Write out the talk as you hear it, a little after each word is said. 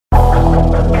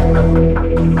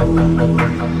Yo,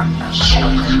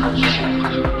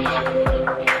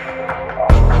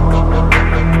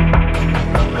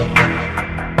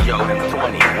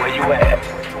 M20, where you at?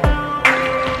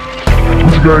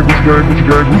 Gucci gang.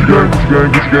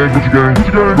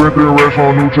 Red there, racks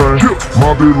on new chain.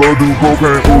 My bitch love do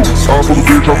cocaine. Ooh, I fuck a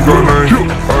bitch, I forgot name.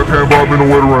 I can't bob in the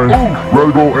wetter rain.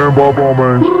 Rather go and bob on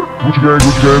main. Gucci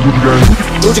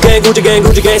gang,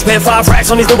 spend 5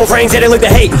 racks on these double frames, yeah, they look to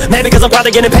hate. Mad because I'm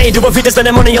probably getting paid, do a feature,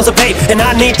 spending money on some pay. And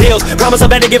I need deals, promise I'm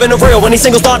better giving the real. When these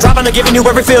singles start dropping, I'm giving you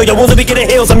every feel. Your wounds will be getting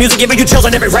healed, some music giving you chills.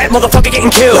 And every rap motherfucker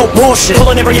getting killed. No bullshit,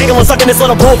 pulling every angle and stuck in this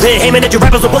little bullpit. Aiming at you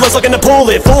rappers with bullets looking to pull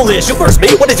it. Foolish, you first me,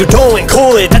 what is you doing?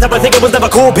 Cool it, that type of thinking was never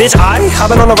cool, bitch. I've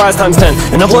been on the rise times 10,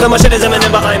 and uploading my shit is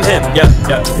Eminem, but I'm him. Yeah.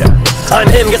 I'm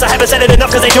him, guess I haven't said it enough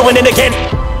cause they doing it again.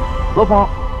 Lil Pump,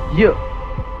 yeah,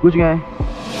 Gucci gang.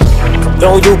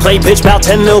 Don't you play bitch, about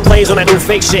 10 mil plays when I do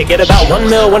fake shit. Get about 1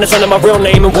 mil when it's under my real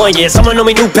name in 1 year. Someone know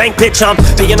me new bank bitch, I'm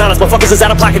being honest. Motherfuckers is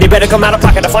out of pocket, they better come out of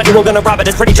pocket. I find you all gonna rob it,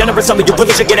 it's pretty generous. Some of you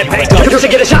really should get it banked up. You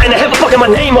should get a shot in the head for fucking my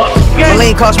name up. My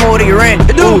lean costs more than your rent.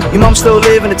 Ooh, your mom still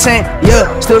live in the tent. Yeah,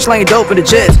 still slanging dope in the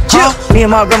jets. Me and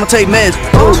my grandma take meds.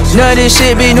 Ooh, none of this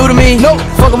shit be new to me. Nope.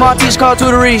 Fuck my teacher called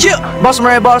tutory. Bought some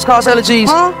red bottles called allergies.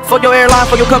 Fuck your airline,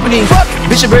 fuck your company.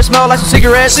 Bitch, your breath smell like some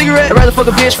cigarettes. I'd rather fuck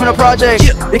a bitch from the project.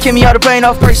 They kick me out of plane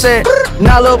off preset.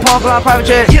 Now Lil Pump on private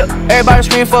jet. Everybody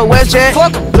scream for WestJet.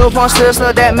 Lil Pump still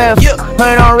sell that meth.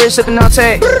 100 on wrist, sipping on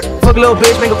tech. Fuck a little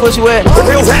bitch, make a pussy wet. The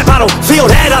real rap, I don't feel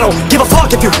that. I don't give a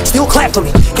fuck if you still clap for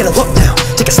me. Get a look now,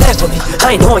 take a snap for me.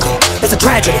 I ain't knowing it, it's a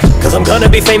tragedy. Cause I'm gonna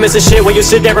be famous as shit when you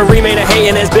sit there and remain a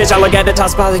hating ass bitch. I look at the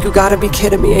top spot like you gotta be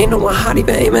kidding me. Ain't no one hot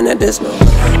even aiming at this, no.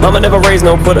 Mama never raised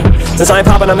no quitter. Since I ain't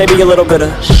popping, I may be a little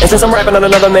bitter. And since I'm rapping on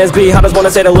another man's beat, I just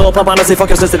wanna say to Lil Pump, honestly, fuck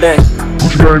your sister Dan.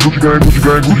 Gucci gang.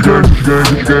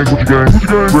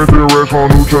 Red there, racks on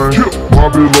new chain. My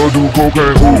bitch love do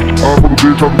cocaine. Ooh, I fuck a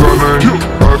bitch, I forgot name.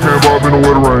 I can't bob in the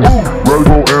wetter rain. Rather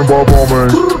go and bob on main.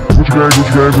 Gucci gang.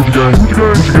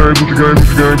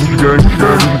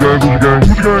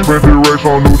 Red there, racks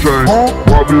on new chain.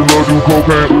 My bitch love do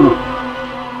cocaine. Ooh.